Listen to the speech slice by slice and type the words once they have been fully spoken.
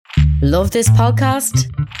Love this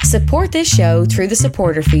podcast? Support this show through the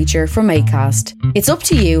supporter feature from Acast. It's up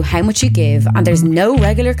to you how much you give and there's no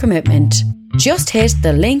regular commitment. Just hit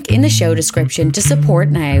the link in the show description to support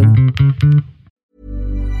now.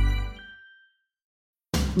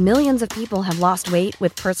 Millions of people have lost weight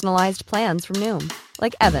with personalized plans from Noom.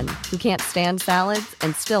 Like Evan, who can't stand salads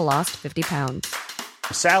and still lost 50 pounds.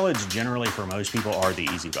 Salads generally for most people are the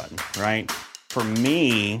easy button, right? For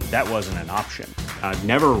me, that wasn't an option. I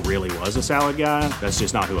never really was a salad guy. That's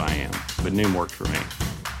just not who I am. But Noom worked for me.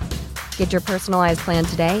 Get your personalized plan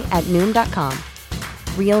today at Noom.com.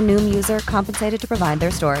 Real Noom user compensated to provide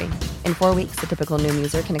their story. In 4 weeks, the typical Noom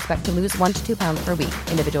user can expect to lose 1 to 2 pounds per week.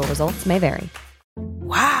 Individual results may vary.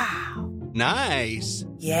 Wow. Nice.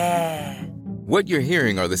 Yeah. What you're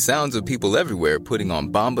hearing are the sounds of people everywhere putting on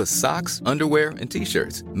Bombas socks, underwear, and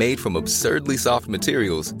T-shirts made from absurdly soft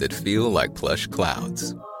materials that feel like plush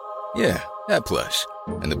clouds. Yeah, that plush.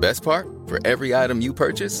 And the best part? For every item you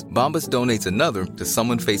purchase, Bombas donates another to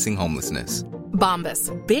someone facing homelessness.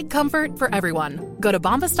 Bombas. Big comfort for everyone. Go to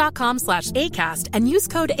bombas.com/ACAST and use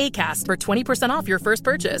code ACAST for 20% off your first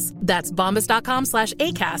purchase. That's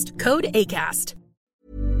bombas.com/ACAST. Code ACAST.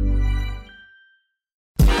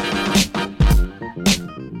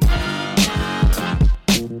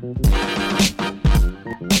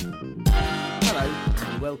 Hello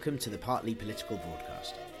and welcome to the Partly Political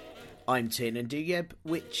Broadcast. I'm Tiernan Douieb,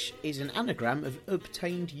 which is an anagram of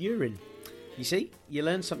obtained urine. You see, you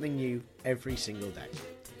learn something new every single day.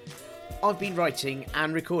 I've been writing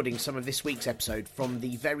and recording some of this week's episode from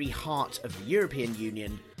the very heart of the European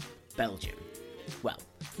Union, Belgium. Well,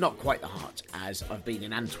 not quite the heart, as I've been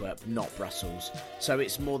in Antwerp, not Brussels, so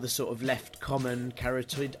it's more the sort of left common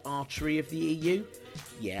carotid artery of the EU.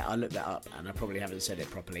 Yeah, I looked that up and I probably haven't said it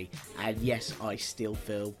properly, and yes, I still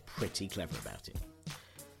feel pretty clever about it.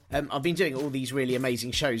 I've been doing all these really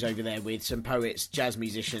amazing shows over there with some poets, jazz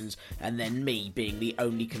musicians, and then me being the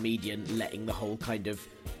only comedian letting the whole kind of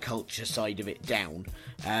culture side of it down.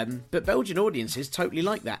 But Belgian audiences totally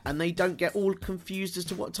like that, and they don't get all confused as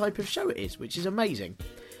to what type of show it is, which is amazing.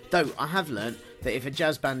 Though I have learnt that if a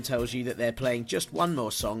jazz band tells you that they're playing just one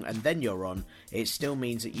more song and then you're on, it still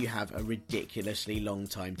means that you have a ridiculously long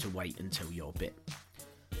time to wait until your bit.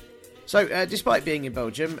 So, despite being in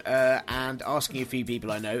Belgium and asking a few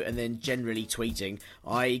people I know and then generally tweeting,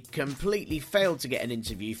 I completely failed to get an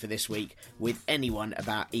interview for this week with anyone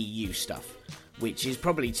about EU stuff, which is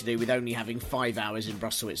probably to do with only having 5 hours in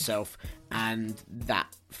Brussels itself, and that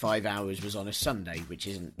 5 hours was on a Sunday, which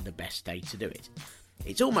isn't the best day to do it.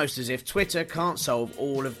 It's almost as if Twitter can't solve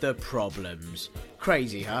all of the problems.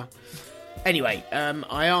 Crazy, huh? Anyway,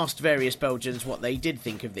 I asked various Belgians what they did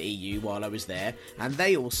think of the EU while I was there, and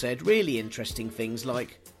they all said really interesting things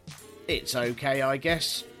like, "It's okay, I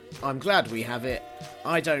guess. I'm glad we have it.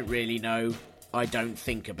 I don't really know. I don't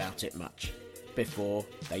think about it much," before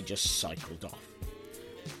they just cycled off.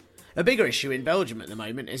 A bigger issue in Belgium at the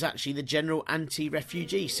moment is actually the general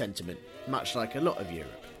anti-refugee sentiment, much like a lot of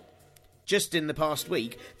Europe. Just in the past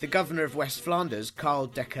week, the governor of West Flanders, Karl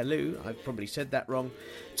de Caillou, I've probably said that wrong,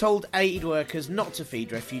 told aid workers not to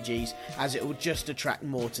feed refugees as it will just attract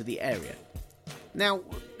more to the area. Now,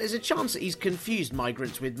 there's a chance that he's confused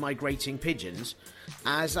migrants with migrating pigeons,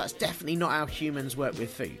 as that's definitely not how humans work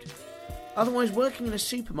with food. Otherwise, working in a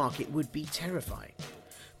supermarket would be terrifying.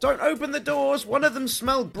 "Don't open the doors, one of them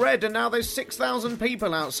smelled bread and now there's 6,000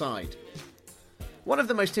 people outside." One of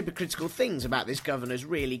the most hypocritical things about this governor's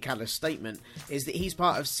really callous statement is that he's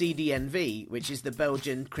part of CDNV, which is the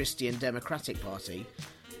Belgian Christian Democratic Party,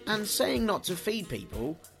 and saying not to feed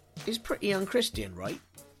people is pretty unchristian, right?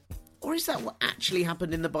 Or is that what actually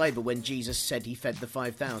happened in the Bible when Jesus said he fed the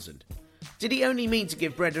 5,000? Did he only mean to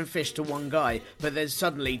give bread and fish to one guy, but then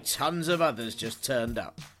suddenly tons of others just turned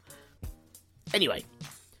up? Anyway,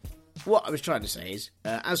 what I was trying to say is,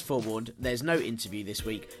 as forewarned, there's no interview this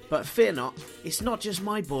week, but fear not, it's not just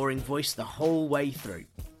my boring voice the whole way through.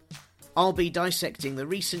 I'll be dissecting the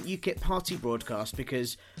recent UKIP party broadcast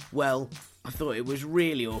because, well, I thought it was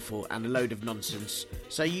really awful and a load of nonsense,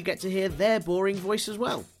 so you get to hear their boring voice as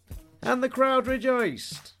well. And the crowd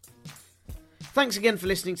rejoiced. Thanks again for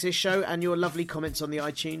listening to this show and your lovely comments on the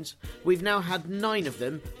iTunes. We've now had 9 of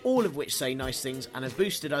them, all of which say nice things and have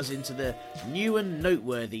boosted us into the new and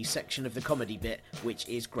noteworthy section of the comedy bit, which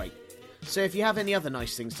is great. So if you have any other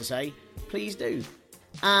nice things to say, please do.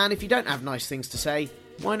 And if you don't have nice things to say,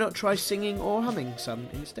 why not try singing or humming some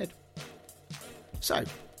instead? So,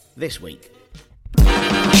 this week.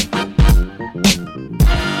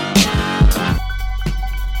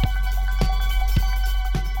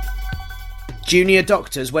 Junior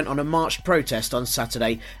doctors went on a marched protest on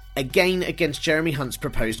Saturday again against Jeremy Hunt's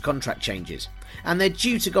proposed contract changes, and they're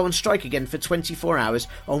due to go on strike again for 24 hours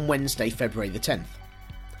on Wednesday, February the 10th.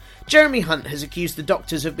 Jeremy Hunt has accused the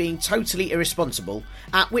doctors of being totally irresponsible,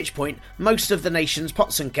 at which point most of the nation's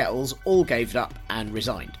pots and kettles all gave up and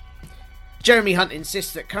resigned. Jeremy Hunt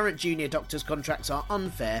insists that current junior doctors' contracts are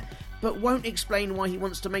unfair, but won't explain why he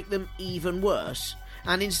wants to make them even worse,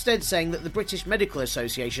 and instead saying that the British Medical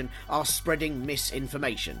Association are spreading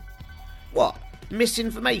misinformation. What?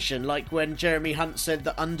 Misinformation, like when Jeremy Hunt said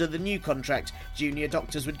that under the new contract, junior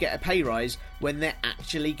doctors would get a pay rise when they're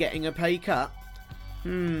actually getting a pay cut?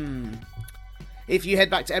 If you head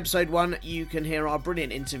back to episode 1, you can hear our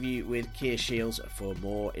brilliant interview with Keir Shields for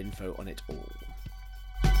more info on it all.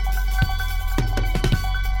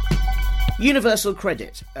 Universal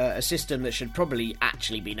Credit, a system that should probably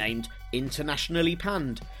actually be named internationally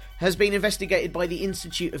panned, has been investigated by the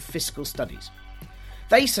Institute of Fiscal Studies.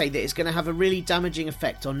 They say that it's going to have a really damaging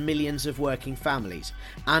effect on millions of working families,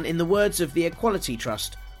 and in the words of the Equality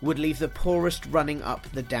Trust, would leave the poorest running up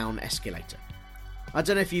the down escalator. I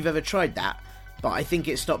don't know if you've ever tried that, but I think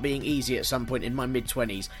it stopped being easy at some point in my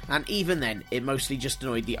mid-20s, and even then, it mostly just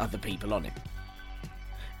annoyed the other people on it.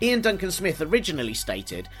 Ian Duncan Smith originally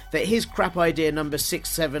stated that his crap idea number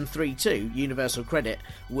 6732, Universal Credit,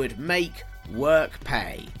 would make work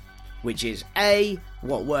pay, which is A,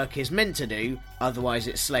 what work is meant to do, otherwise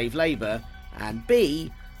it's slave labour, and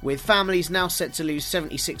B, with families now set to lose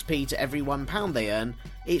 76p to every £1 they earn,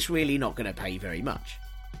 it's really not going to pay very much.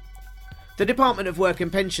 The Department of Work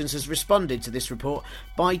and Pensions has responded to this report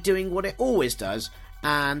by doing what it always does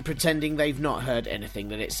and pretending they've not heard anything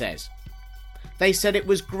that it says. They said it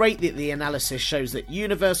was great that the analysis shows that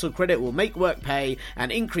universal credit will make work pay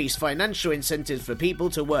and increase financial incentives for people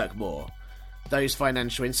to work more. Those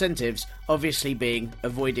financial incentives obviously being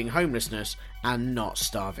avoiding homelessness and not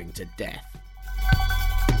starving to death.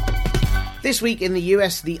 This week in the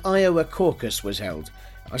US, the Iowa caucus was held.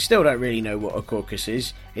 I still don't really know what a caucus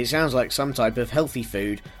is. It sounds like some type of healthy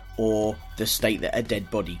food or the state that a dead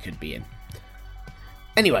body could be in.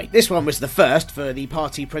 Anyway, this one was the first for the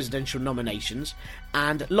party presidential nominations,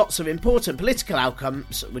 and lots of important political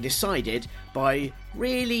outcomes were decided by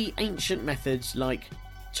really ancient methods like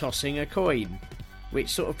tossing a coin, which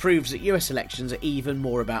sort of proves that US elections are even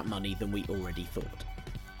more about money than we already thought.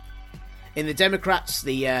 In the Democrats,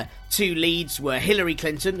 the two leads were Hillary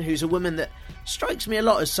Clinton, who's a woman that strikes me a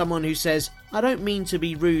lot as someone who says, "I don't mean to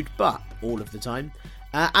be rude, but," all of the time,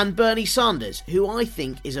 and Bernie Sanders, who I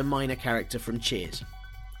think is a minor character from Cheers.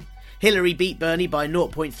 Hillary beat Bernie by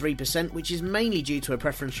 0.3%, which is mainly due to a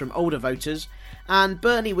preference from older voters, and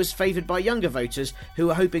Bernie was favoured by younger voters who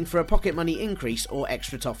are hoping for a pocket money increase or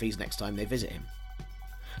extra toffees next time they visit him.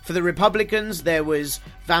 For the Republicans, there was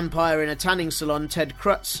vampire in a tanning salon Ted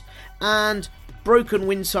Cruz, and broken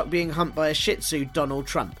windsock being humped by a Shih Tzu Donald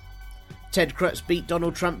Trump. Ted Cruz beat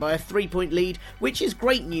Donald Trump by a 3-point lead, which is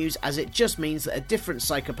great news as it just means that a different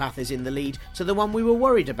psychopath is in the lead to the one we were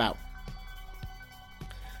worried about.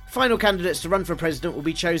 Final candidates to run for president will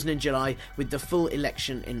be chosen in July, with the full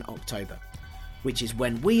election in October, which is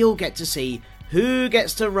when we all get to see who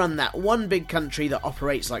gets to run that one big country that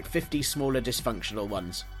operates like 50 smaller dysfunctional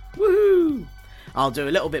ones. Woohoo! I'll do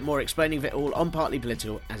a little bit more explaining of it all on Partly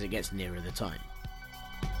Political as it gets nearer the time.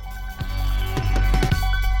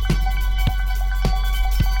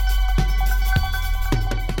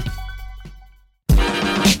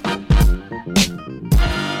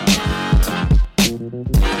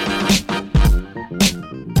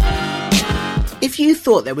 If you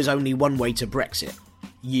thought there was only one way to Brexit,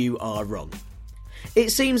 you are wrong. It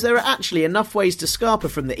seems there are actually enough ways to scarper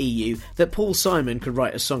from the EU that Paul Simon could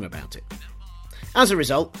write a song about it. As a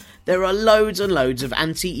result, there are loads and loads of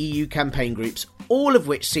anti-EU campaign groups, all of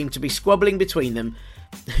which seem to be squabbling between them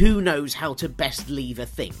who knows how to best leave a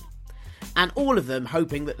thing, and all of them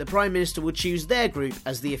hoping that the Prime Minister will choose their group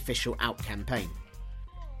as the official out campaign.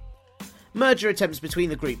 Merger attempts between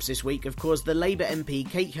the groups this week have caused the Labour MP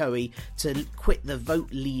Kate Hoey to quit the Vote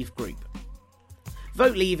Leave group.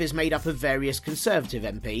 Vote Leave is made up of various Conservative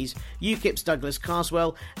MPs, UKIP's Douglas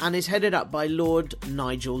Carswell, and is headed up by Lord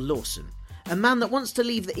Nigel Lawson, a man that wants to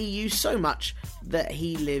leave the EU so much that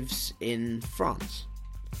he lives in France.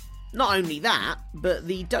 Not only that, but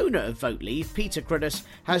the donor of Vote Leave, Peter Cruddas,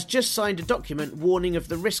 has just signed a document warning of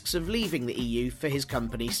the risks of leaving the EU for his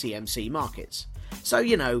company CMC Markets. So,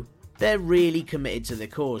 you know, they're really committed to the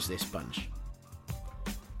cause, this bunch.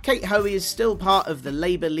 Kate Hoey is still part of the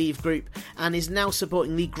Labour Leave group and is now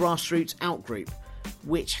supporting the Grassroots Out group,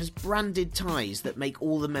 which has branded ties that make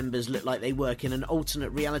all the members look like they work in an alternate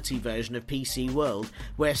reality version of PC World,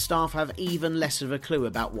 where staff have even less of a clue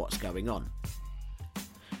about what's going on.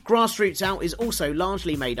 Grassroots Out is also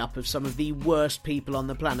largely made up of some of the worst people on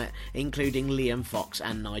the planet, including Liam Fox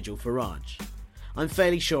and Nigel Farage. I'm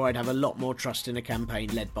fairly sure I'd have a lot more trust in a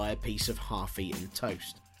campaign led by a piece of half-eaten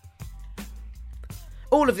toast.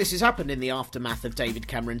 All of this has happened in the aftermath of David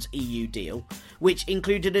Cameron's EU deal, which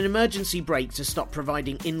included an emergency brake to stop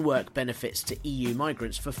providing in-work benefits to EU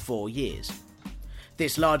migrants for 4 years.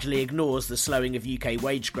 This largely ignores the slowing of UK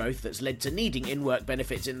wage growth that's led to needing in-work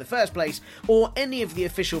benefits in the first place, or any of the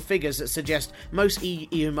official figures that suggest most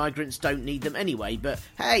EU migrants don't need them anyway, but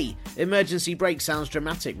hey, emergency brake sounds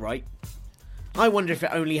dramatic, right? I wonder if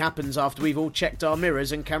it only happens after we've all checked our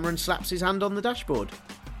mirrors and Cameron slaps his hand on the dashboard.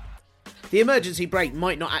 The emergency brake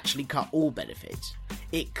might not actually cut all benefits.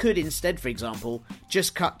 It could instead, for example,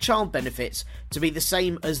 just cut child benefits to be the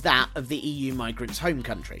same as that of the EU migrant's home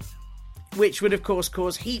country. Which would of course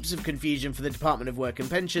cause heaps of confusion for the Department of Work and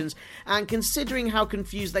Pensions, and considering how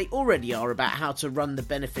confused they already are about how to run the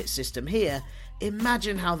benefit system here,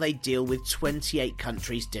 imagine how they deal with 28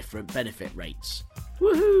 countries' different benefit rates.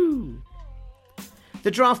 Woohoo!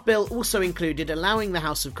 The draft bill also included allowing the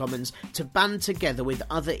House of Commons to band together with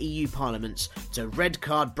other EU parliaments to red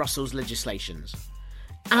card Brussels legislations,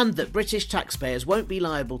 and that British taxpayers won't be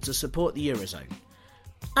liable to support the Eurozone,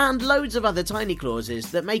 and loads of other tiny clauses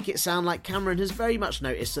that make it sound like Cameron has very much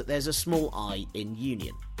noticed that there's a small I in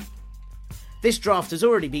union. This draft has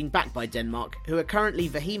already been backed by Denmark, who are currently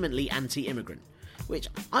vehemently anti-immigrant, which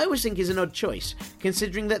I always think is an odd choice,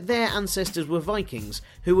 considering that their ancestors were Vikings,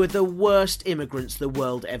 who were the worst immigrants the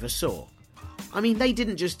world ever saw. I mean, they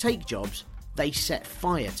didn't just take jobs, they set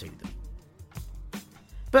fire to them.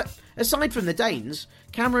 But aside from the Danes,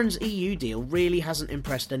 Cameron's EU deal really hasn't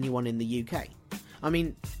impressed anyone in the UK. I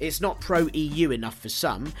mean, it's not pro-EU enough for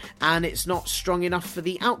some, and it's not strong enough for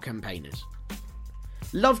the out-campaigners.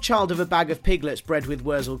 Love child of a bag of piglets bred with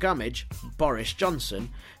Wurzel Gummidge, Boris Johnson,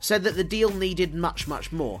 said that the deal needed much,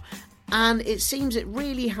 much more, and it seems it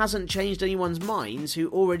really hasn't changed anyone's minds who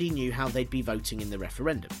already knew how they'd be voting in the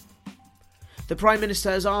referendum. The Prime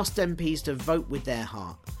Minister has asked MPs to vote with their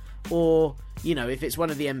heart, or, you know, if it's one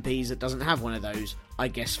of the MPs that doesn't have one of those, I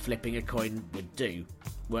guess flipping a coin would do.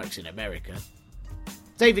 Works in America.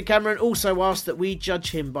 David Cameron also asked that we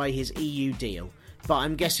judge him by his EU deal, but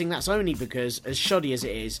I'm guessing that's only because, as shoddy as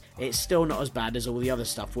it is, it's still not as bad as all the other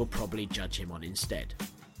stuff we'll probably judge him on instead.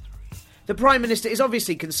 The Prime Minister is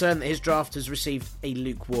obviously concerned that his draft has received a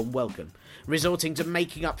lukewarm welcome, resorting to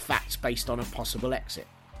making up facts based on a possible exit.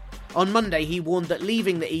 On Monday, he warned that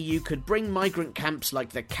leaving the EU could bring migrant camps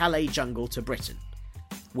like the Calais jungle to Britain.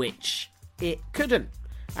 Which it couldn't,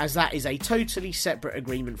 as that is a totally separate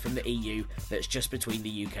agreement from the EU that's just between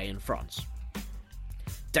the UK and France.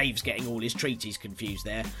 Dave's getting all his treaties confused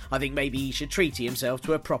there. I think maybe he should treaty himself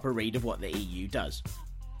to a proper read of what the EU does.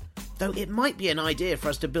 Though it might be an idea for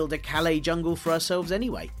us to build a Calais jungle for ourselves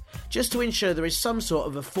anyway, just to ensure there is some sort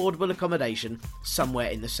of affordable accommodation somewhere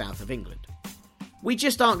in the south of England. We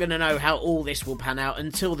just aren't going to know how all this will pan out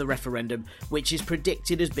until the referendum, which is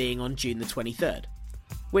predicted as being on June the 23rd.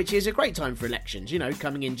 Which is a great time for elections, you know,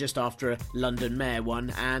 coming in just after a London mayor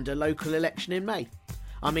one and a local election in May.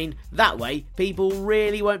 I mean, that way, people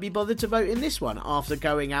really won't be bothered to vote in this one after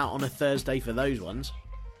going out on a Thursday for those ones.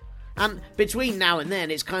 And between now and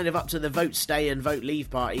then, it's kind of up to the vote stay and vote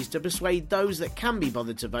leave parties to persuade those that can be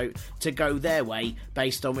bothered to vote to go their way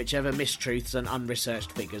based on whichever mistruths and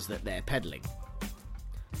unresearched figures that they're peddling.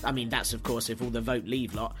 I mean, that's of course if all the vote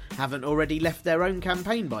leave lot haven't already left their own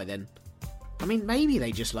campaign by then. I mean, maybe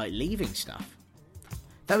they just like leaving stuff.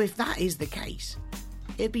 Though if that is the case,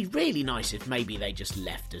 it'd be really nice if maybe they just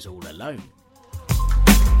left us all alone.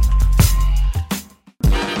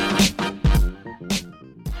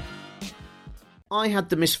 I had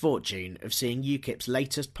the misfortune of seeing UKIP's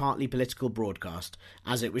latest partly political broadcast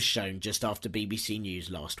as it was shown just after BBC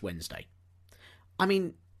News last Wednesday. I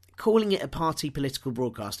mean, calling it a party political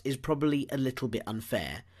broadcast is probably a little bit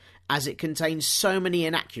unfair, as it contains so many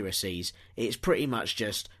inaccuracies, it's pretty much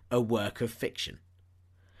just a work of fiction.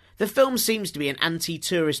 The film seems to be an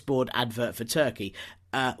anti-tourist board advert for Turkey,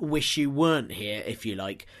 wish you weren't here, if you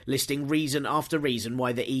like, listing reason after reason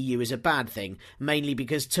why the EU is a bad thing, mainly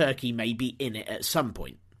because Turkey may be in it at some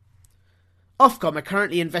point. Ofcom are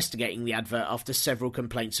currently investigating the advert after several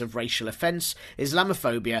complaints of racial offence,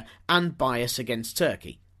 Islamophobia and bias against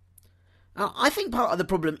Turkey. I think part of the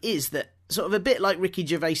problem is that, sort of a bit like Ricky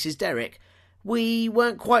Gervais's Derek, we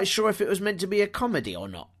weren't quite sure if it was meant to be a comedy or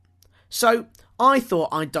not. So I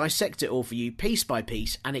thought I'd dissect it all for you piece by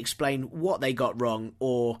piece and explain what they got wrong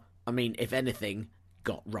or, if anything,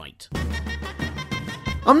 got right.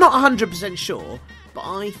 I'm not 100% sure, but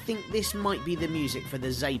I think this might be the music for the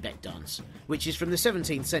Zeybek dance, which is from the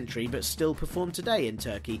 17th century but still performed today in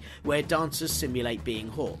Turkey, where dancers simulate being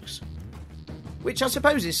hawks. Which I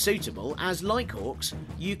suppose is suitable, as like hawks,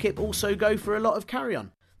 UKIP also go for a lot of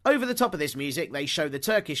carry-on. Over the top of this music, they show the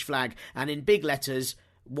Turkish flag, and in big letters,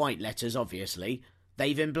 white letters obviously,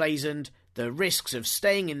 they've emblazoned the risks of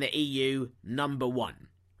staying in the EU #1,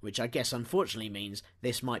 which I guess unfortunately means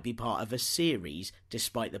this might be part of a series,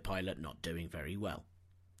 despite the pilot not doing very well.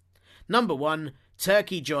 #1,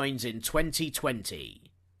 Turkey joins in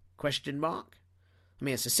 2020? Question mark? I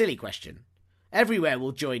mean, it's a silly question. Everywhere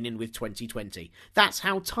will join in with 2020. That's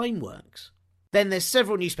how time works. Then there's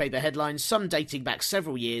several newspaper headlines, some dating back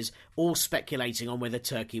several years, all speculating on whether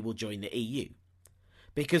Turkey will join the EU.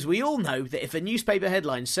 Because we all know that if a newspaper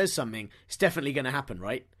headline says something, it's definitely going to happen,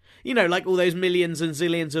 right? You know, like all those millions and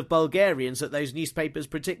zillions of Bulgarians that those newspapers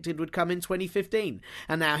predicted would come in 2015.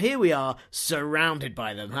 And now here we are, surrounded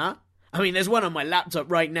by them, huh? I mean, there's one on my laptop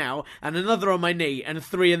right now, and another on my knee, and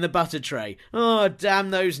 3 in the butter tray. Oh,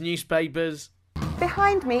 damn those newspapers.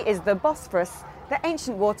 Behind me is the Bosphorus, the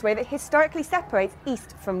ancient waterway that historically separates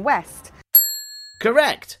east from west.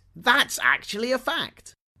 Correct. That's actually a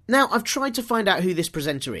fact. Now, I've tried to find out who this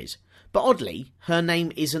presenter is, but oddly, her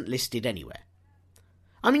name isn't listed anywhere.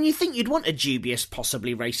 I mean, you think you'd want a dubious,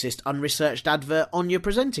 possibly racist, unresearched advert on your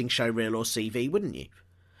presenting show reel or CV, wouldn't you?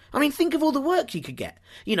 I mean, think of all the work you could get.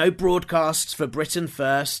 You know, broadcasts for Britain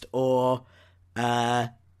First, or... No,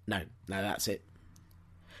 that's it.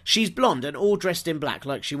 She's blonde and all dressed in black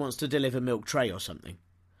like she wants to deliver milk tray or something.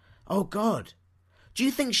 Oh, God. Do you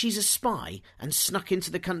think she's a spy and snuck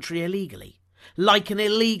into the country illegally? Like an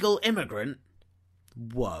illegal immigrant?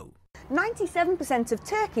 Whoa. 97% of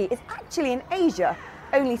Turkey is actually in Asia.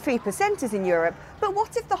 Only 3% is in Europe. But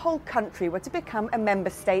what if the whole country were to become a member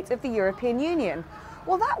state of the European Union?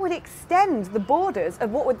 Well, that would extend the borders of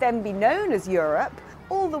what would then be known as Europe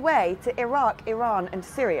all the way to Iraq, Iran and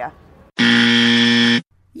Syria.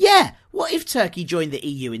 Yeah, what if Turkey joined the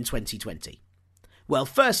EU in 2020? Well,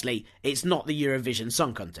 firstly, it's not the Eurovision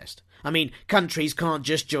Song Contest. I mean, countries can't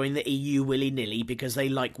just join the EU willy-nilly because they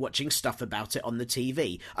like watching stuff about it on the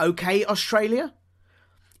TV. Okay, Australia?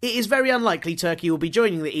 It is very unlikely Turkey will be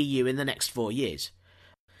joining the EU in the next 4 years.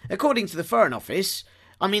 According to the Foreign Office,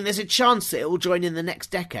 I mean, there's a chance that it will join in the next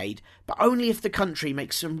decade, but only if the country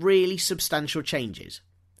makes some really substantial changes,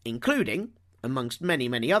 including, amongst many,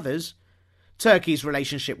 many others, Turkey's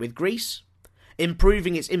relationship with Greece,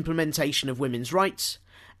 improving its implementation of women's rights,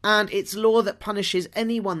 and its law that punishes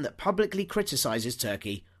anyone that publicly criticises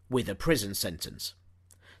Turkey with a prison sentence.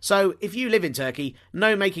 So, if you live in Turkey,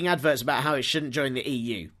 no making adverts about how it shouldn't join the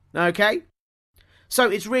EU, okay? So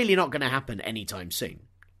it's really not going to happen anytime soon.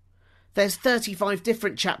 There's 35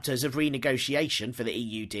 different chapters of renegotiation for the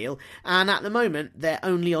EU deal, and at the moment they're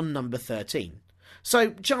only on number 13.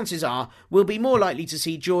 So, chances are, we'll be more likely to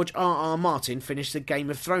see George R.R. Martin finish the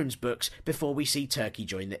Game of Thrones books before we see Turkey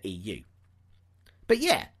join the EU. But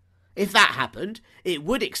yeah, if that happened, it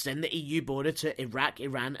would extend the EU border to Iraq,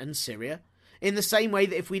 Iran and Syria, in the same way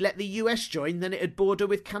that if we let the US join, then it'd border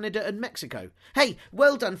with Canada and Mexico. Hey,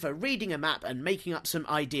 well done for reading a map and making up some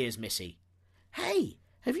ideas, Missy. Hey,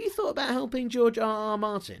 have you thought about helping George R.R.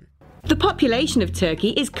 Martin? The population of Turkey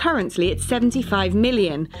is currently at 75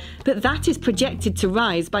 million, but that is projected to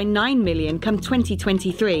rise by 9 million come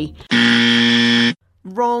 2023.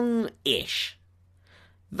 Wrong-ish.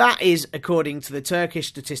 That is according to the Turkish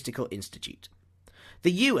Statistical Institute.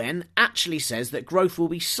 The UN actually says that growth will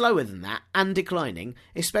be slower than that and declining,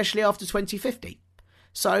 especially after 2050.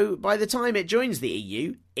 So, by the time it joins the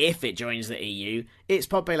EU, if it joins the EU, its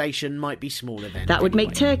population might be smaller then. That would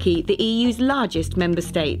make Turkey the EU's largest member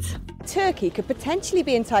state. Turkey could potentially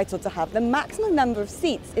be entitled to have the maximum number of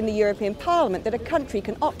seats in the European Parliament that a country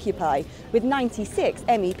can occupy, with 96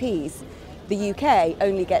 MEPs. The UK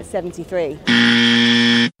only gets 73.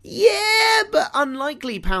 Yeah, but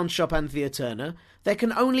unlikely Pound Shop Anthea Turner, there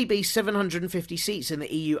can only be 750 seats in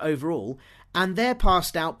the EU overall, and they're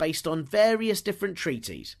passed out based on various different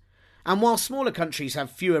treaties. And while smaller countries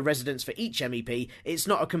have fewer residents for each MEP, it's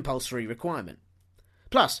not a compulsory requirement.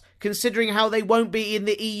 Plus, considering how they won't be in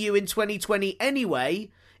the EU in 2020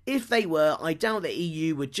 anyway, if they were, I doubt the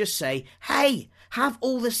EU would just say, hey, have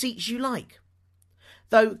all the seats you like.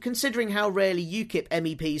 Though, considering how rarely UKIP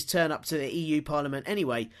MEPs turn up to the EU Parliament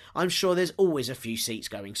anyway, I'm sure there's always a few seats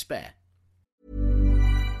going spare.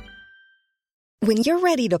 When you're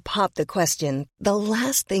ready to pop the question, the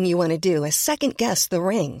last thing you want to do is second-guess the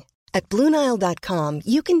ring. At BlueNile.com,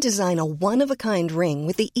 you can design a one-of-a-kind ring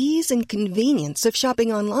with the ease and convenience of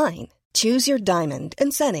shopping online. Choose your diamond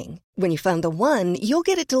and setting. When you find the one, you'll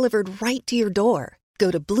get it delivered right to your door. Go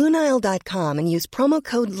to BlueNile.com and use promo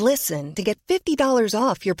code LISTEN to get $50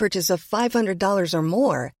 off your purchase of $500 or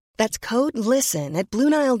more. That's code LISTEN at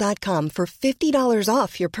BlueNile.com for $50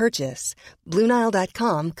 off your purchase.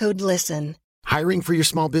 BlueNile.com, code LISTEN. Hiring for your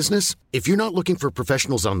small business? If you're not looking for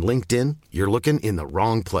professionals on LinkedIn, you're looking in the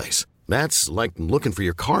wrong place. That's like looking for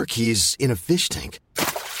your car keys in a fish tank.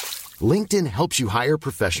 LinkedIn helps you hire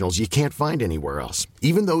professionals you can't find anywhere else,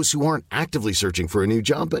 even those who aren't actively searching for a new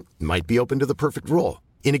job but might be open to the perfect role.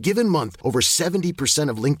 In a given month, over 70%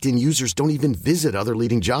 of LinkedIn users don't even visit other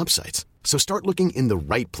leading job sites. So start looking in the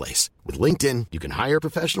right place. With LinkedIn, you can hire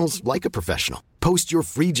professionals like a professional. Post your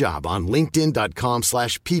free job on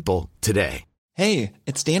linkedin.com/people today. Hey,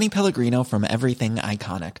 it's Danny Pellegrino from Everything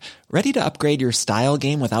Iconic. Ready to upgrade your style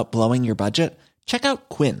game without blowing your budget? Check out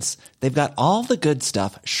Quince. They've got all the good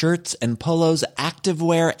stuff, shirts and polos,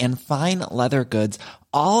 activewear, and fine leather goods,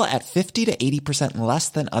 all at 50 to 80% less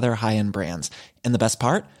than other high-end brands. And the best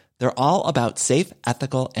part? They're all about safe,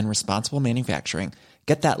 ethical, and responsible manufacturing.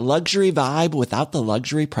 Get that luxury vibe without the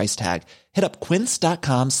luxury price tag. Hit up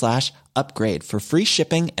quince.com/upgrade for free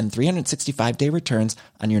shipping and 365-day returns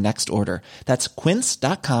on your next order. That's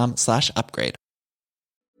quince.com/upgrade.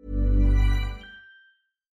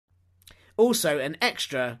 Also an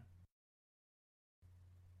extra,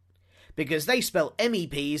 because they spell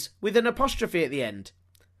MEPs with an apostrophe at the end.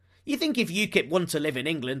 You think if UKIP want to live in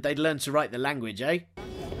England, they'd learn to write the language, eh?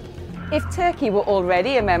 If Turkey were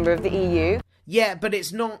already a member of the EU... Yeah, but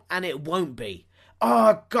it's not, and it won't be.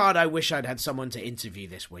 Oh, God, I wish I'd had someone to interview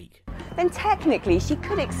this week. Then technically she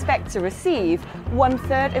could expect to receive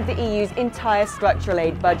 1/3 of the EU's entire structural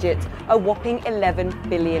aid budget, a whopping £11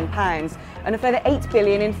 billion, and a further £8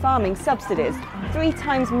 billion in farming subsidies, 3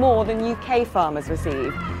 times more than UK farmers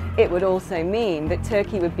receive. It would also mean that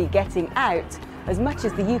Turkey would be getting out as much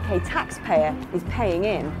as the UK taxpayer is paying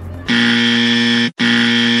in.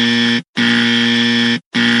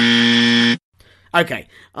 Okay,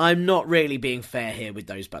 I'm not really being fair here with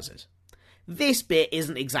those buzzers. This bit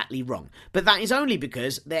isn't exactly wrong, but that is only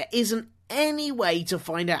because there isn't any way to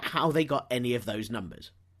find out how they got any of those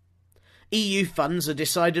numbers. EU funds are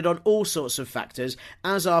decided on all sorts of factors,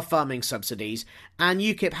 as are farming subsidies, and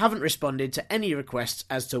UKIP haven't responded to any requests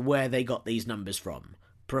as to where they got these numbers from.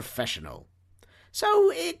 Professional.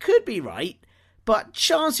 So it could be right, but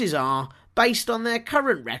chances are, based on their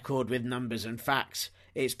current record with numbers and facts,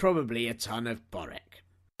 it's probably a ton of borek.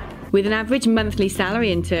 With an average monthly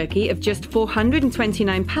salary in Turkey of just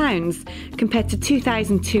 £429 compared to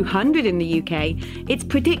 £2,200 in the UK, it's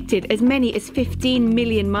predicted as many as 15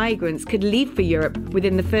 million migrants could leave for Europe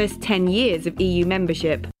within the first 10 years of EU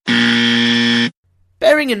membership.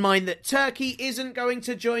 Bearing in mind that Turkey isn't going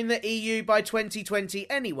to join the EU by 2020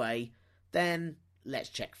 anyway, then let's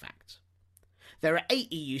check facts. There are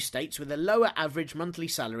 8 EU states with a lower average monthly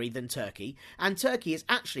salary than Turkey, and Turkey is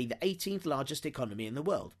actually the 18th largest economy in the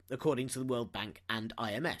world, according to the World Bank and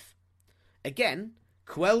IMF. Again,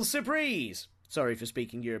 quelle surprise! Sorry for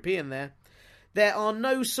speaking European there. There are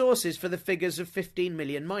no sources for the figures of 15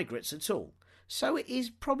 million migrants at all, so it is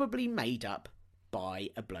probably made up by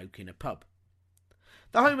a bloke in a pub.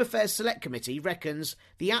 The Home Affairs Select Committee reckons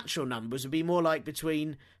the actual numbers would be more like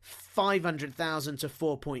between 500,000 to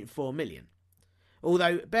 4.4 million.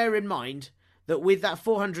 Although, bear in mind that with that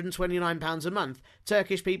 £429 a month,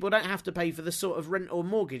 Turkish people don't have to pay for the sort of rent or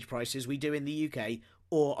mortgage prices we do in the UK,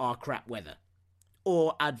 or our crap weather,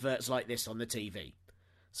 or adverts like this on the TV.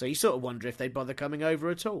 So you sort of wonder if they'd bother coming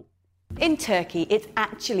over at all. In Turkey, it's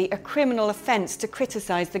actually a criminal offence to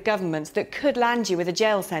criticise the government that could land you with a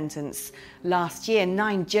jail sentence. Last year,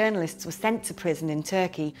 9 journalists were sent to prison in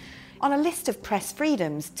Turkey. On a list of press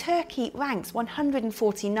freedoms, Turkey ranks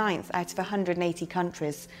 149th out of 180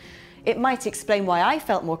 countries. It might explain why I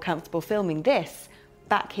felt more comfortable filming this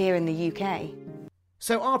back here in the UK.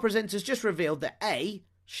 So our presenter's just revealed that A,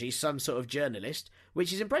 she's some sort of journalist,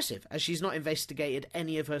 which is impressive as she's not investigated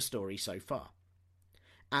any of her story so far.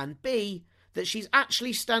 And B, that she's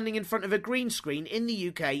actually standing in front of a green screen in the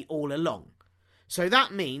UK all along. So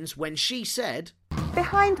that means when she said,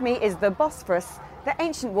 "Behind me is the Bosphorus, the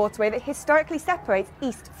ancient waterway that historically separates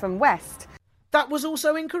east from west," that was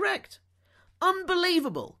also incorrect.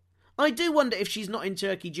 Unbelievable. I do wonder if she's not in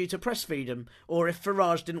Turkey due to press freedom, or if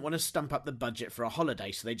Farage didn't want to stump up the budget for a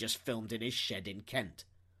holiday, so they just filmed in his shed in Kent.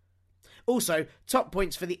 Also, top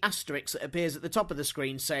points for the asterisk that appears at the top of the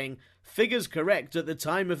screen saying, "Figures correct at the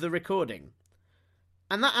time of the recording."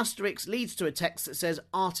 And that asterisk leads to a text that says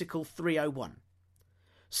Article 301.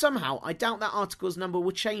 Somehow, I doubt that article's number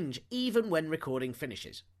will change even when recording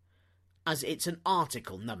finishes, as it's an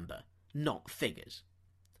article number, not figures.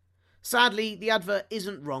 Sadly, the advert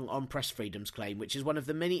isn't wrong on press freedom's claim, which is one of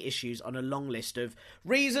the many issues on a long list of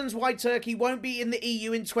reasons why Turkey won't be in the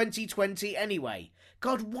EU in 2020 anyway.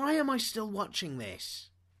 God, why am I still watching this?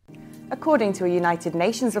 According to a United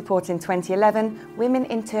Nations report in 2011, women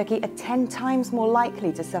in Turkey are 10 times more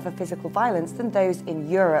likely to suffer physical violence than those in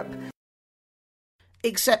Europe.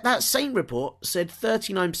 Except that same report said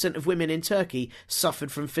 39% of women in Turkey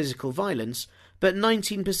suffered from physical violence, but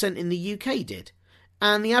 19% in the UK did.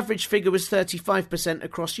 And the average figure was 35%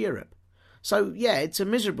 across Europe. So, yeah, it's a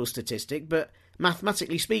miserable statistic, but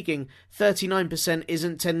mathematically speaking, 39%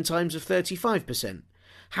 isn't 10 times of 35%.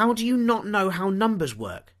 How do you not know how numbers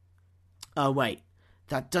work? Oh, wait,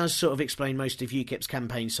 that does sort of explain most of UKIP's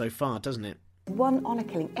campaign so far, doesn't it? One honour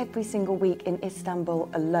killing every single week in Istanbul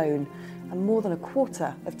alone, and more than a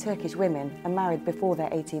quarter of Turkish women are married before their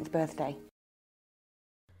 18th birthday.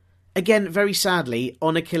 Again, very sadly,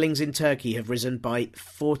 honour killings in Turkey have risen by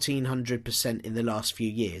 1,400% in the last few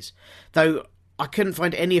years, though I couldn't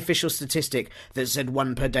find any official statistic that said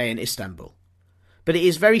one per day in Istanbul. But it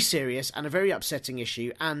is very serious and a very upsetting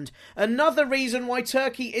issue, and another reason why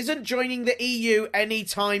Turkey isn't joining the EU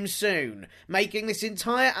anytime soon, making this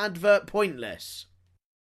entire advert pointless.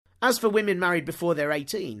 As for women married before they're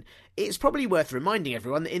 18, it's probably worth reminding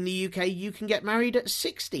everyone that in the UK you can get married at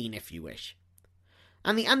 16 if you wish.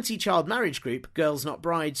 And the anti-child marriage group, Girls Not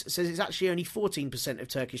Brides, says it's actually only 14% of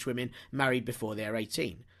Turkish women married before they're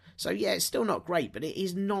 18. So yeah, it's still not great, but it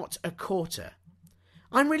is not a quarter.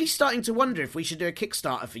 I'm really starting to wonder if we should do a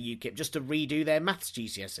Kickstarter for UKIP just to redo their maths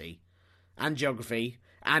GCSE, and geography,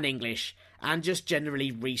 and English, and just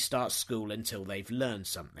generally restart school until they've learned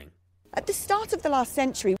something. At the start of the last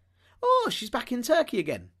century... Oh, she's back in Turkey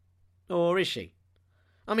again. Or is she?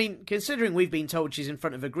 I mean, considering we've been told she's in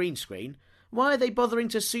front of a green screen, why are they bothering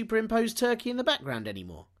to superimpose Turkey in the background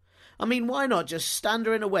anymore? I mean, why not just stand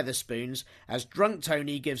her in a Wetherspoons as drunk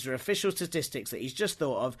Tony gives her official statistics that he's just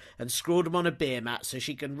thought of and scrawled them on a beer mat so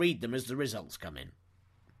she can read them as the results come in?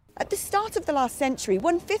 At the start of the last century,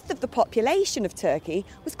 1/5 of the population of Turkey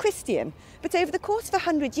was Christian. But over the course of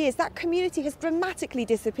 100 years, that community has dramatically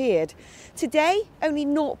disappeared. Today, only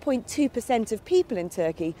 0.2% of people in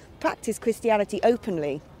Turkey practice Christianity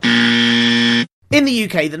openly. In the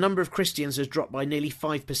UK, the number of Christians has dropped by nearly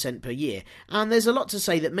 5% per year, and there's a lot to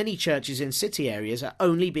say that many churches in city areas are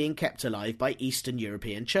only being kept alive by Eastern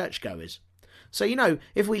European churchgoers. So, you know,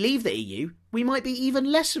 if we leave the EU, we might be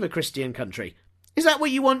even less of a Christian country. Is that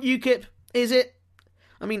what you want, UKIP? Is it?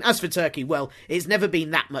 I mean, as for Turkey, well, it's never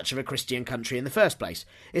been that much of a Christian country in the first place,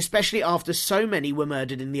 especially after so many were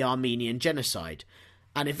murdered in the Armenian genocide.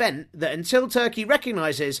 An event that until Turkey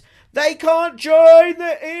recognises, they can't join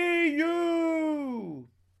the EU!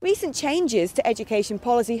 Recent changes to education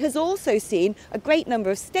policy has also seen a great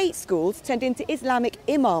number of state schools turned into Islamic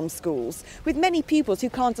imam schools, with many pupils who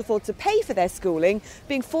can't afford to pay for their schooling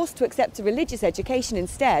being forced to accept a religious education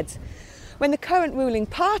instead. When the current ruling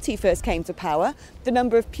party first came to power, the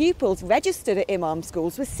number of pupils registered at imam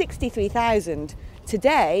schools was 63,000.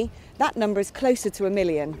 Today, that number is closer to 1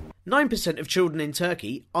 million. 9% of children in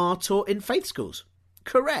Turkey are taught in faith schools.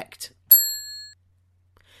 Correct.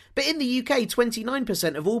 But in the UK,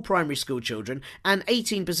 29% of all primary school children and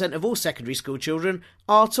 18% of all secondary school children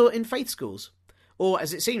are taught in faith schools. Or,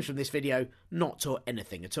 as it seems from this video, not taught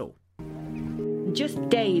anything at all. Just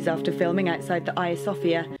days after filming outside the Hagia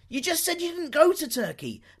Sophia. You just said you didn't go to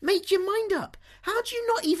Turkey. Make your mind up. How do you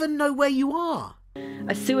not even know where you are?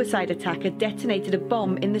 A suicide attacker detonated a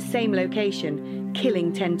bomb in the same location,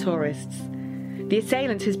 killing 10 tourists. The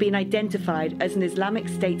assailant has been identified as an Islamic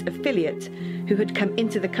State affiliate who had come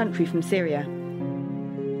into the country from Syria.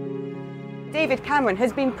 David Cameron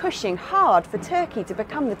has been pushing hard for Turkey to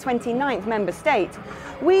become the 29th member state.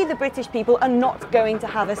 We, the British people, are not going to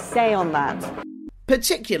have a say on that.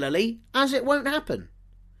 Particularly as it won't happen.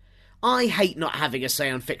 I hate not having a say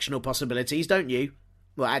on fictional possibilities, don't you?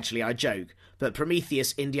 Well, actually, I joke, but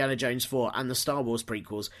Prometheus, Indiana Jones 4 and the Star Wars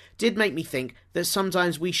prequels did make me think that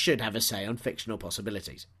sometimes we should have a say on fictional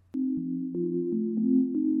possibilities.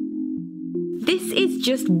 This is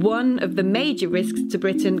just one of the major risks to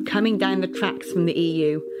Britain coming down the tracks from the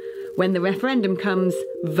EU. When the referendum comes,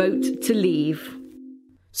 vote to leave.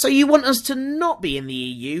 So you want us to not be in the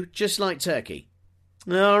EU, just like Turkey?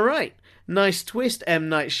 All right, nice twist, M.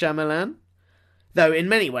 Night Shyamalan. Though in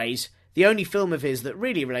many ways, the only film of his that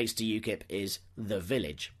really relates to UKIP is The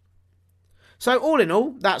Village. So all in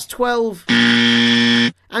all, that's 12...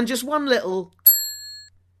 and just one little...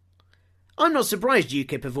 I'm not surprised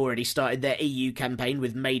UKIP have already started their EU campaign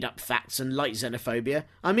with made-up facts and light xenophobia.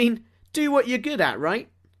 I mean, do what you're good at, right?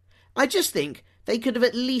 I just think they could have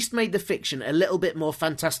at least made the fiction a little bit more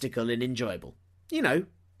fantastical and enjoyable. You know,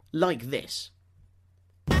 like this.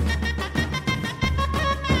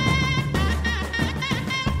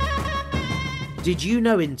 Did you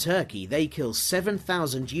know in Turkey they kill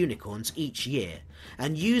 7,000 unicorns each year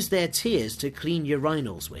and use their tears to clean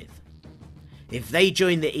urinals with? If they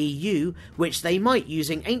join the EU, which they might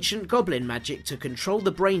using ancient goblin magic to control the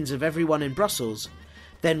brains of everyone in Brussels,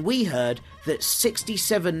 then we heard that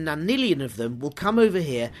 67 nanillion of them will come over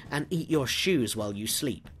here and eat your shoes while you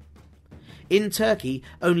sleep. In Turkey,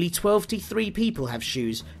 only 23 people have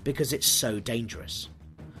shoes because it's so dangerous.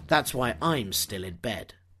 That's why I'm still in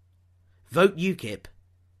bed. Vote UKIP,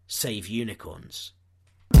 save unicorns.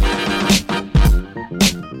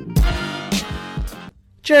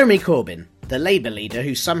 Jeremy Corbyn, the Labour leader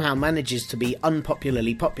who somehow manages to be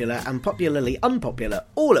unpopularly popular and popularly unpopular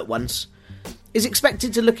all at once, is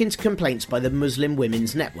expected to look into complaints by the Muslim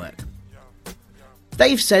Women's Network.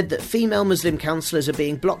 They've said that female Muslim councillors are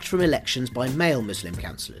being blocked from elections by male Muslim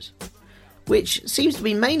councillors, which seems to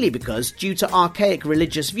be mainly because, due to archaic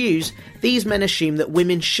religious views, these men assume that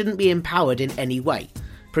women shouldn't be empowered in any way,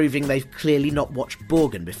 proving they've clearly not watched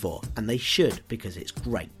Borgen before, and they should because it's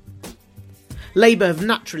great. Labour have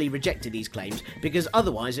naturally rejected these claims because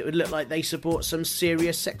otherwise it would look like they support some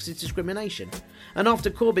serious sexist discrimination. And after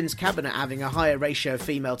Corbyn's cabinet having a higher ratio of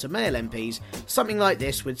female to male MPs, something like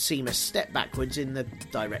this would seem a step backwards in the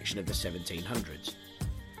direction of the 1700s.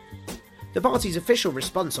 The party's official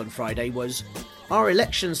response on Friday was, "Our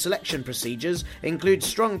election selection procedures include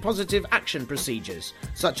strong positive action procedures,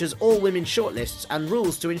 such as all-women shortlists and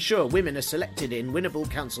rules to ensure women are selected in winnable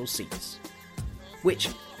council seats." Which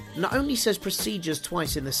not only says procedures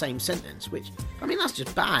twice in the same sentence, which, I mean, that's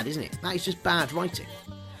just bad, isn't it? That is just bad writing.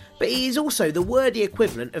 But it is also the wordy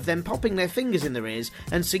equivalent of them popping their fingers in their ears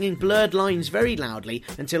and singing blurred lines very loudly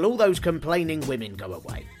until all those complaining women go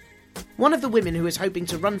away. One of the women who is hoping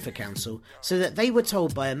to run for council said that they were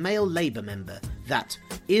told by a male Labour member that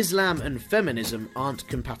Islam and feminism aren't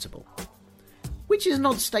compatible. Which is an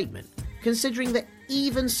odd statement, considering that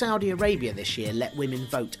even Saudi Arabia this year let women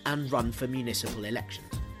vote and run for municipal elections.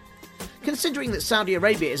 Considering that Saudi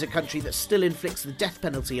Arabia is a country that still inflicts the death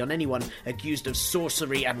penalty on anyone accused of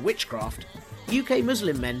sorcery and witchcraft, UK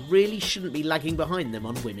Muslim men really shouldn't be lagging behind them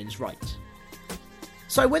on women's rights.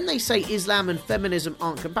 So when they say Islam and feminism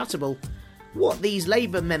aren't compatible, what these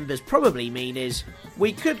Labour members probably mean is,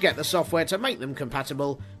 we could get the software to make them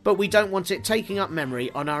compatible, but we don't want it taking up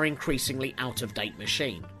memory on our increasingly out-of-date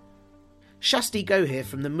machine. Shasti Gohir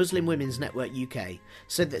from the Muslim Women's Network UK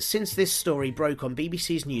said that since this story broke on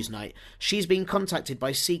BBC's Newsnight, she's been contacted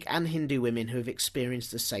by Sikh and Hindu women who have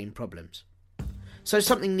experienced the same problems. So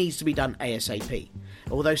something needs to be done ASAP,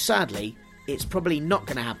 although sadly, it's probably not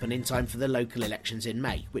going to happen in time for the local elections in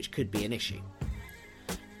May, which could be an issue.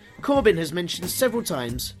 Corbyn has mentioned several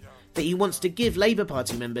times that he wants to give Labour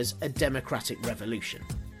Party members a democratic revolution.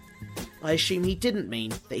 I assume he didn't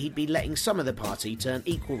mean that he'd be letting some of the party turn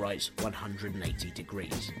equal rights 180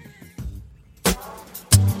 degrees.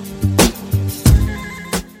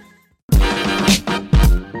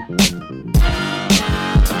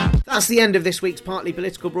 That's the end of this week's Partly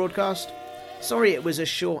Political broadcast. Sorry it was a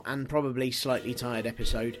short and probably slightly tired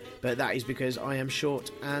episode, but that is because I am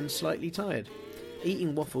short and slightly tired.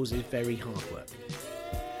 Eating waffles is very hard work.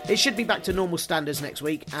 It should be back to normal standards next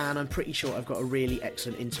week, and I'm pretty sure I've got a really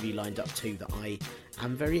excellent interview lined up too that I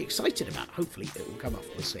am very excited about. Hopefully it will come off,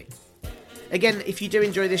 we'll see. Again, if you do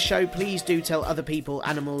enjoy this show, please do tell other people,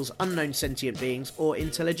 animals, unknown sentient beings, or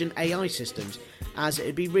intelligent AI systems, as it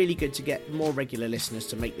would be really good to get more regular listeners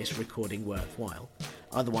to make this recording worthwhile.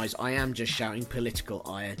 Otherwise, I am just shouting political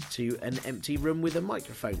ire to an empty room with a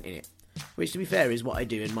microphone in it, which, to be fair, is what I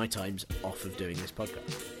do in my times off of doing this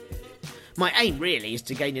podcast. My aim, really, is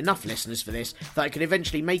to gain enough listeners for this that I can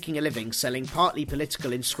eventually making a living selling partly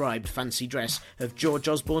political inscribed fancy dress of George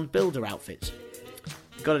Osborne builder outfits.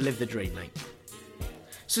 Gotta live the dream, mate.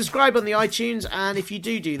 Subscribe on the iTunes, and if you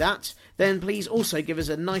do that, then please also give us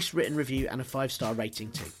a nice written review and a 5-star rating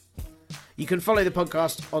too. You can follow the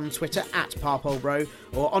podcast on Twitter at Parpolbro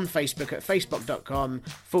or on Facebook at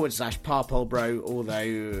facebook.com/Parpolbro,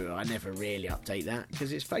 although I never really update that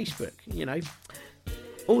because it's Facebook, you know.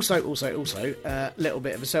 Also, a little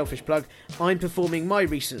bit of a selfish plug, I'm performing my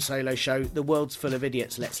recent solo show, The World's Full of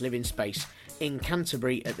Idiots, Let's Live in Space, in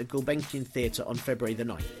Canterbury at the Gulbenkian Theatre on February the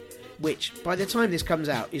 9th, which, by the time this comes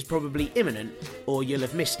out, is probably imminent, or you'll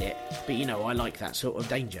have missed it, but you know, I like that sort of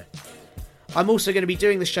danger. I'm also going to be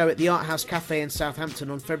doing the show at the Art House Cafe in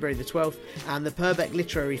Southampton on February the 12th, and the Purbeck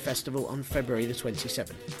Literary Festival on February the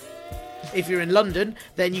 27th. If you're in London,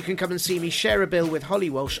 then you can come and see me share a bill with Holly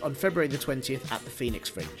Walsh on February the 20th at the Phoenix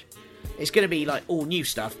Fringe. It's going to be like all new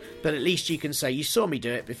stuff, but at least you can say you saw me do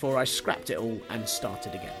it before I scrapped it all and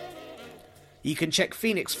started again. You can check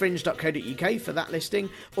phoenixfringe.co.uk for that listing,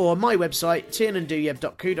 or my website,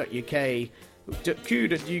 tiernandoyeb.co.uk,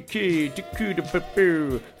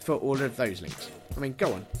 for all of those links. I mean,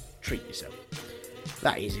 go on, treat yourself.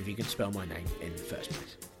 That is, if you can spell my name in the first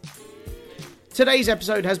place. Today's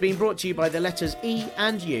episode has been brought to you by the letters E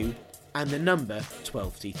and U and the number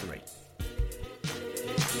 12T3.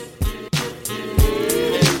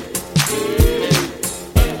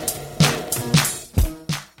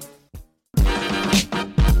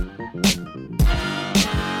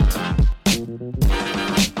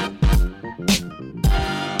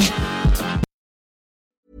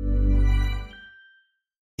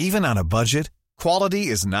 Even on a budget, quality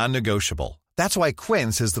is non-negotiable. That's why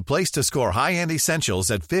Quince is the place to score high-end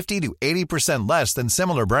essentials at 50 to 80% less than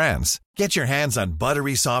similar brands. Get your hands on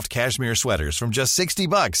buttery soft cashmere sweaters from just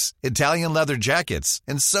 $60, Italian leather jackets,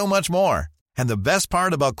 and so much more. And the best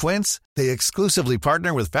part about Quince, they exclusively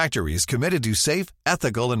partner with factories committed to safe,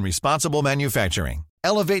 ethical, and responsible manufacturing.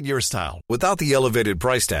 Elevate your style without the elevated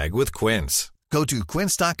price tag with Quince. Go to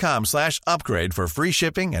quince.com/upgrade for free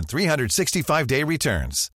shipping and 365-day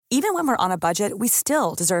returns. Even when we're on a budget, we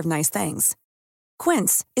still deserve nice things.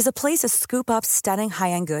 Quince is a place to scoop up stunning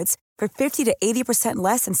high-end goods for 50 to 80%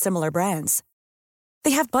 less than similar brands.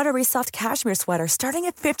 They have buttery soft cashmere sweaters starting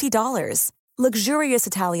at $50, luxurious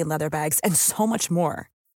Italian leather bags, and so much more.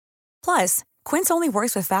 Plus, Quince only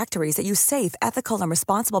works with factories that use safe, ethical, and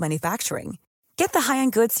responsible manufacturing. Get the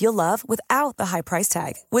high-end goods you'll love without the high price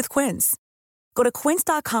tag with Quince. Go to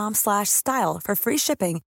quince.com/style for free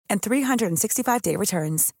shipping and 365-day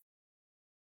returns.